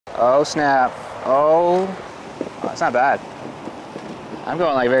Oh snap. Oh, that's not bad. I'm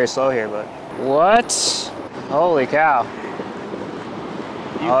going like very slow here, but what? Holy cow.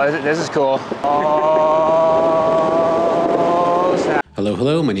 Oh, this is cool. Oh snap.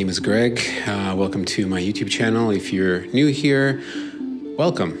 Hello, my name is Greg. Welcome to my YouTube channel. If you're new here,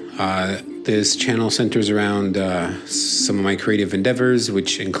 welcome. This channel centers around some of my creative endeavors,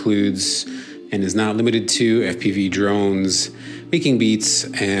 which includes and is not limited to FPV drones, making beats,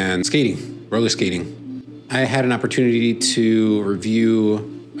 and skating, roller skating. I had an opportunity to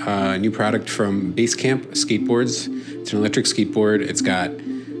review a new product from SKATEBOARDS. It's an electric skateboard. It's got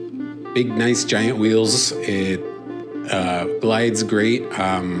big, nice, giant wheels. It glides great.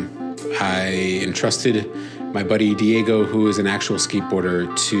 I entrusted my buddy Diego, who is an actual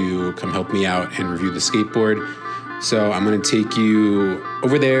skateboarder, to come help me out and review the skateboard. So I'm gonna take you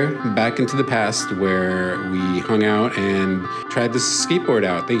over there, back into the past, where we hung out and tried this skateboard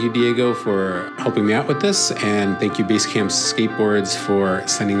out. Thank you, Diego, for helping me out with this, and thank you, Basecamp SKATEBOARDS, for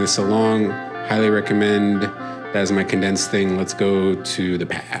sending this along. Highly recommend. That is my condensed thing. Let's go to the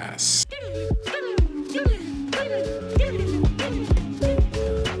past.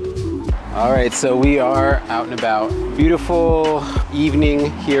 All right, so we are out and about. Beautiful evening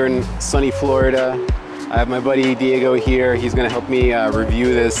here in sunny Florida. I have my buddy Diego here. He's gonna help me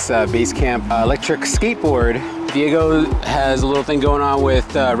review this Basecamp electric skateboard. Diego has a little thing going on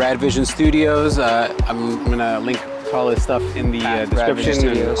with Rad Vision Studios. I'm gonna link all this stuff in the description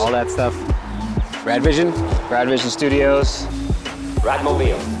and all that stuff. Rad Vision? Rad Vision Studios.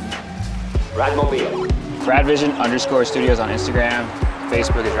 Radmobile. Rad Vision _studios on Instagram.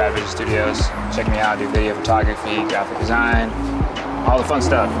 Facebook is Rad Vision Studios. Check me out, do video photography, graphic design, all the fun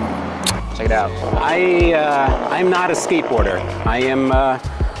stuff. Check it out. I'm not a skateboarder. I am a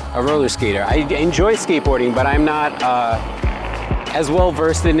roller skater. I enjoy skateboarding, but I'm not as well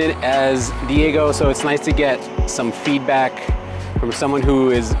versed in it as Diego, so it's nice to get some feedback from someone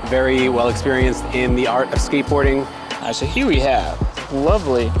who is very well experienced in the art of skateboarding. All right, so here we have a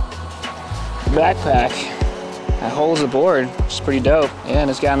lovely backpack that holds the board, which is pretty dope. Yeah, and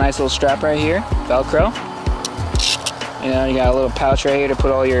it's got a nice little strap right here, Velcro. You know, you got a little pouch right here to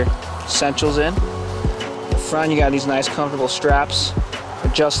put all your essentials in. In the front, you got these nice comfortable straps,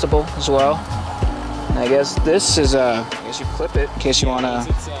 adjustable as well. And I guess this is I guess you clip it in case you want a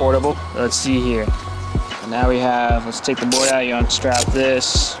portable. Let's see here. So now we have, let's take the board out, you unstrap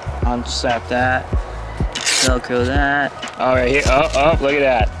this, unstrap that, Velcro that. Oh, right here, oh, look at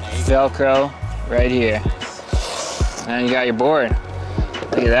that. Velcro right here. And you got your board.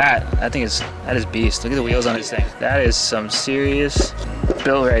 Look at that. That is beast. Look at the wheels on this thing. That is some serious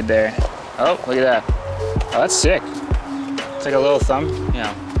build right there. Oh, look at that. Oh, that's sick. It's like a little thumb, you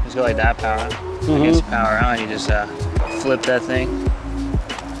know, just go like that, power on. I guess you power on, you just flip that thing.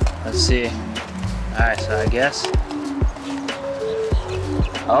 Let's see. All right, so I guess.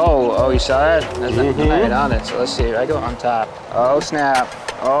 Oh, you saw that? That's not right on it. So let's see, I go on top. Oh, snap.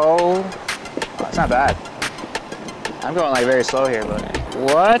 Oh, that's not bad. I'm going like very slow here, but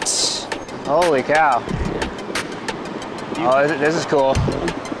what? Holy cow. Oh, this is cool.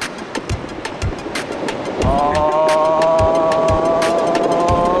 Oh,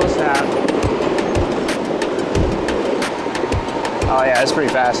 snap. Oh yeah, it's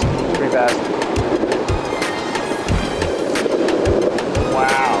pretty fast. Pretty fast.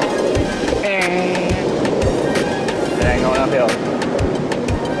 Wow. And it ain't going uphill.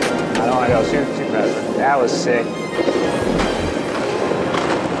 I don't want to go super fast, but that was sick.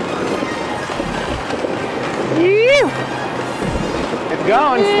 It's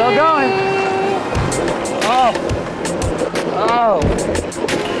going, still going. Oh.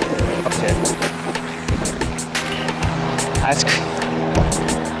 Okay.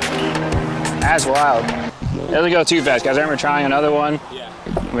 That's wild. It doesn't go too fast, guys. I remember trying another one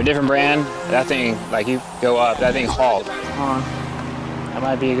from a different brand. That thing, like you go up, that thing halt. That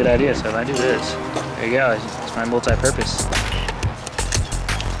might be a good idea, so I might do this. There you go, it's my multi-purpose.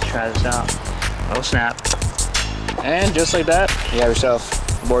 Let's try this out. Oh snap. And just like that, you have yourself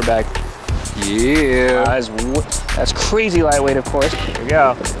a board bag. Yeah. That's crazy lightweight, of course. Here we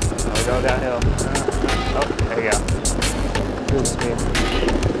go. We'll go downhill. Oh, there you go. Cruise speed.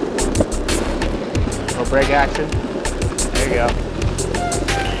 Little brake action. There you go.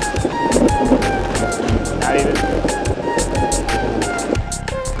 Not even.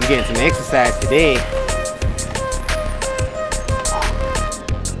 I'm getting some exercise today.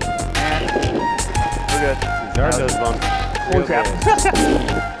 And we're good. There are those bumps. Holy crap.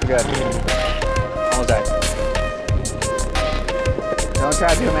 We're good. Almost there. Don't try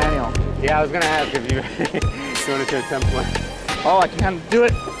to do a manual. Yeah, I was gonna ask if you want to attempt one. Oh, I can kind of do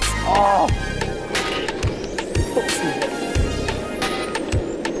it. Oh!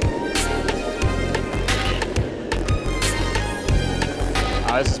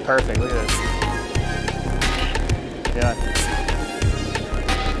 Oh, this is perfect. Look at this. Yeah.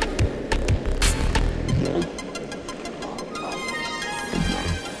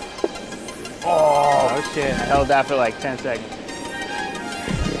 Oh shit. I held that for like 10 seconds.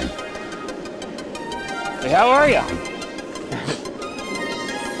 Hey, how are ya?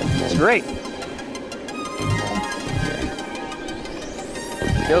 It's great.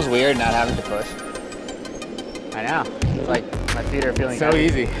 Feels weird not having to push. I know. It's like my feet are feeling so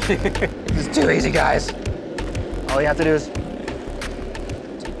easy. It's too easy, guys. All you have to do is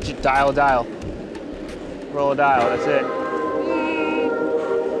dial a dial. Roll a dial, that's it.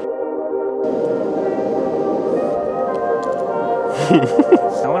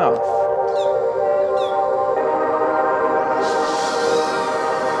 Going off.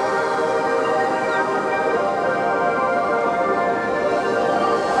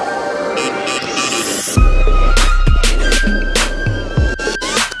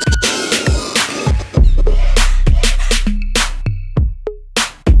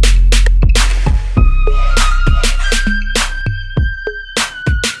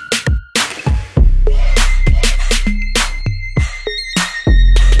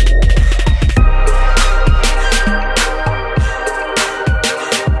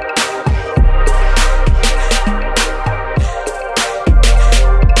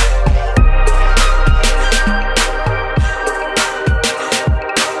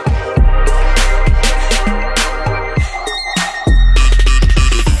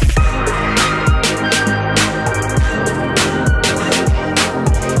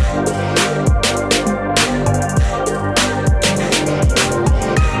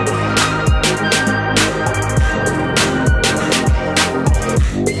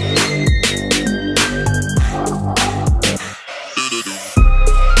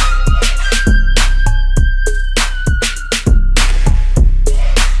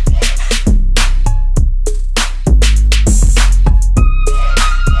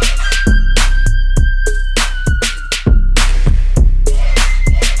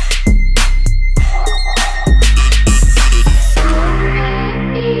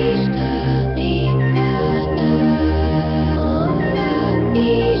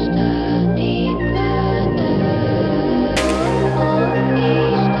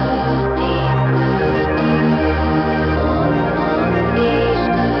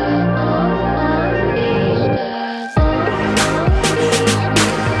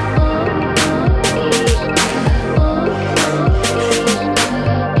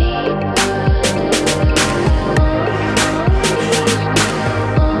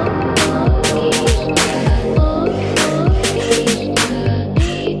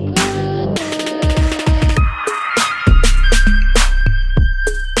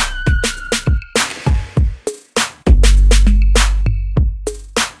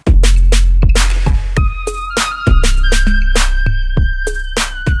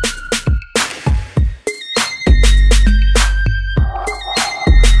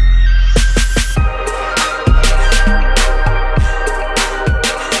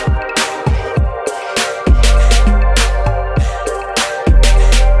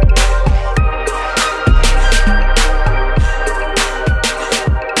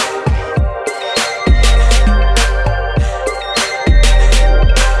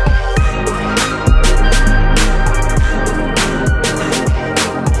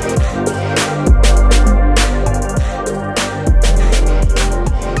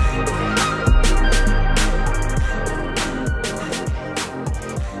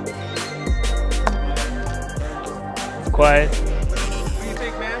 Quiet. What do you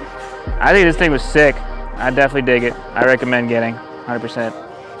think, man? I think this thing was sick. I definitely dig it. I recommend getting 100%.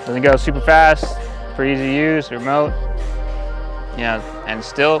 Doesn't go super fast, pretty easy to use, remote. You know, and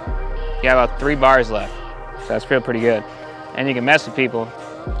still, you got about 3 bars left. So that's pretty good. And you can mess with people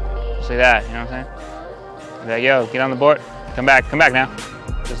just like that, you know what I'm saying? Be like, yo, get on the board. Come back now.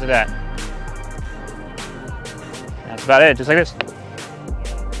 Just like that. That's about it, just like this.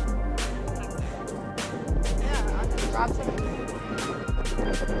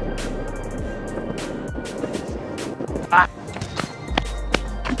 Ah.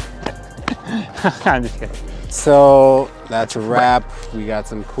 I'm just kidding. So that's a wrap. We got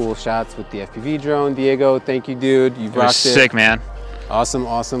some cool shots with the FPV drone. Diego, thank you, dude. You rocked it. Sick, man. Awesome.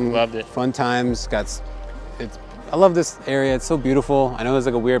 Loved it. Fun times. I love this area. It's so beautiful. I know there's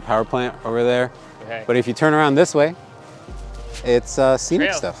like a weird power plant over there, Okay. but if you turn around this way, it's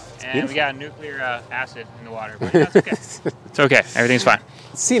scenic stuff. And we got nuclear acid in the water, but that's okay. It's okay. Everything's fine.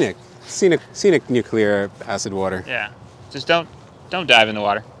 Scenic nuclear acid water. Yeah. Just don't dive in the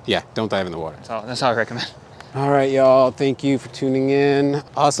water. Yeah, don't dive in the water. That's all I recommend. All right, y'all. Thank you for tuning in.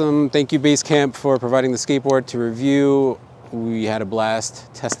 Awesome. Thank you, Basecamp, for providing the skateboard to review. We had a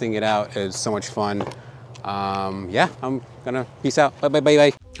blast testing it out. It was so much fun. Yeah, I'm gonna peace out. Bye, bye, bye,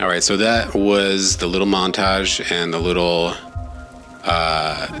 bye. All right, so that was the little montage and the little,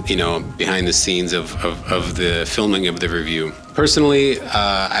 you know, behind the scenes of the filming of the review. Personally,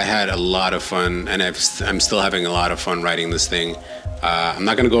 I had a lot of fun, and I'm still having a lot of fun writing this thing. I'm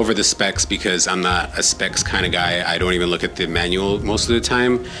not gonna go over the specs because I'm not a specs kind of guy. I don't even look at the manual most of the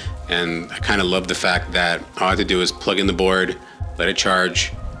time. And I kind of love the fact that all I have to do is plug in the board, let it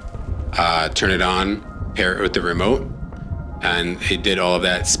charge, turn it on, pair it with the remote, and it did all of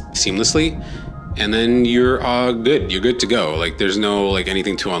that seamlessly. And then you're good. You're good to go. Like there's no like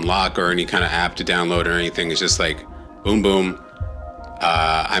anything to unlock or any kind of app to download or anything. It's just like boom, boom.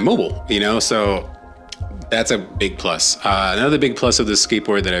 I'm mobile, you know, so that's a big plus. Another big plus of this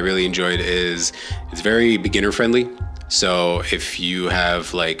skateboard that I really enjoyed is it's very beginner friendly. So if you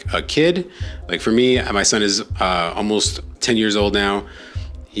have like a kid, like for me, my son is almost 10 years old now.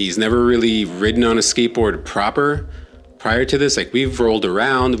 He's never really ridden on a skateboard proper prior to this. Like we've rolled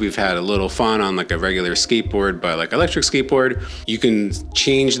around, we've had a little fun on like a regular skateboard, but like electric skateboard, you can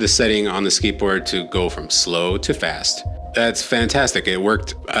change the setting on the skateboard to go from slow to fast. That's fantastic. It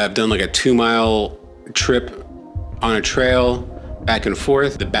worked. I've done like a 2-mile trip on a trail back and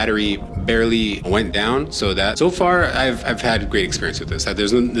forth. The battery barely went down, so far I've had great experience with this.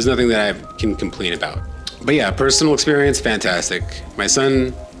 There's nothing that I can complain about. But yeah, personal experience, fantastic. My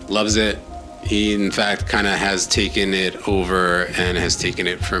son loves it. He in fact kind of has taken it over and has taken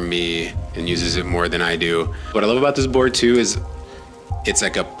it from me and uses it more than I do. What I love about this board too is it's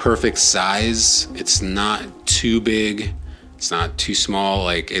like a perfect size. It's not too big, it's not too small.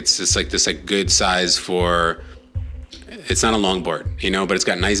 Like it's just like this like good size for, it's not a long board, you know, but it's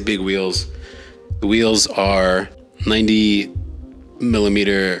got nice big wheels. The wheels are 90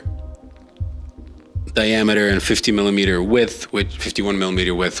 millimeter diameter and 50 millimeter width, 51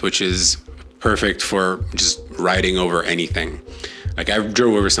 millimeter width, which is perfect for just riding over anything. Like I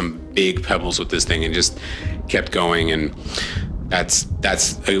drove over some big pebbles with this thing and just kept going, and that's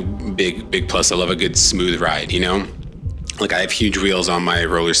a big plus. I love a good smooth ride, you know? Like I have huge wheels on my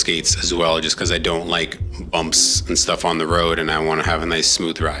roller skates as well, just because I don't like bumps and stuff on the road and I want to have a nice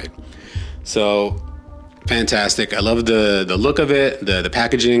smooth ride. So fantastic. I love the look of it. The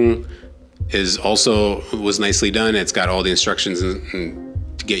packaging was nicely done. It's got all the instructions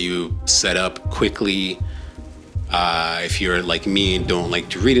to get you set up quickly. If you're like me and don't like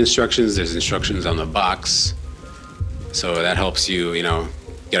to read instructions, there's instructions on the box. So that helps you, you know,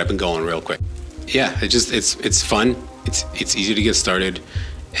 get up and going real quick. Yeah, it's fun. It's easy to get started.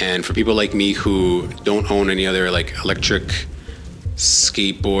 And for people like me who don't own any other like electric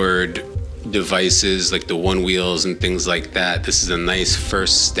skateboard devices, like the one wheels and things like that, this is a nice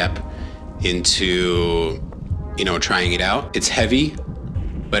first step into, you know, trying it out. It's heavy,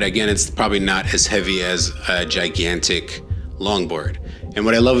 but again, it's probably not as heavy as a gigantic longboard. And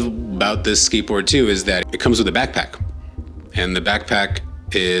what I love about this skateboard too is that it comes with a backpack, and the backpack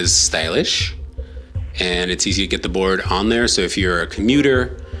is stylish and it's easy to get the board on there. So if you're a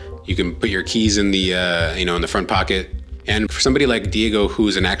commuter, you can put your keys in the, you know, in the front pocket. And for somebody like Diego,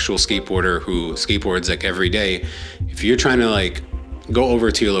 who's an actual skateboarder who skateboards like every day, if you're trying to like go over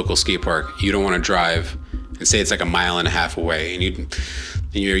to your local skate park, you don't want to drive, and say it's like 1.5 miles away, and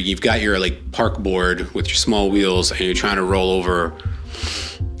you've got your like park board with your small wheels, and you're trying to roll over,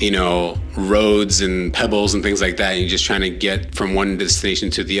 you know, roads and pebbles and things like that, and you're just trying to get from one destination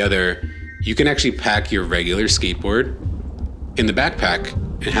to the other. You can actually pack your regular skateboard in the backpack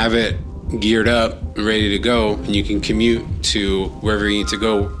and have it geared up and ready to go, and you can commute to wherever you need to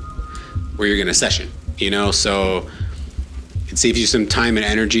go, where you're gonna session, you know? So it saves you some time and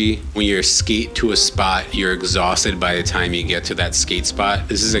energy. When you skate to a spot, you're exhausted by the time you get to that skate spot.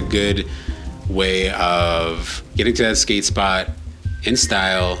 This is a good way of getting to that skate spot in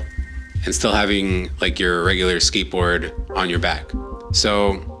style and still having like your regular skateboard on your back.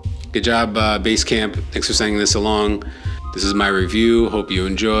 So good job, Basecamp. Thanks for sending this along. This is my review. Hope you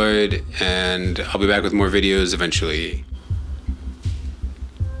enjoyed, and I'll be back with more videos eventually.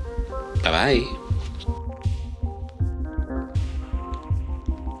 Bye-bye.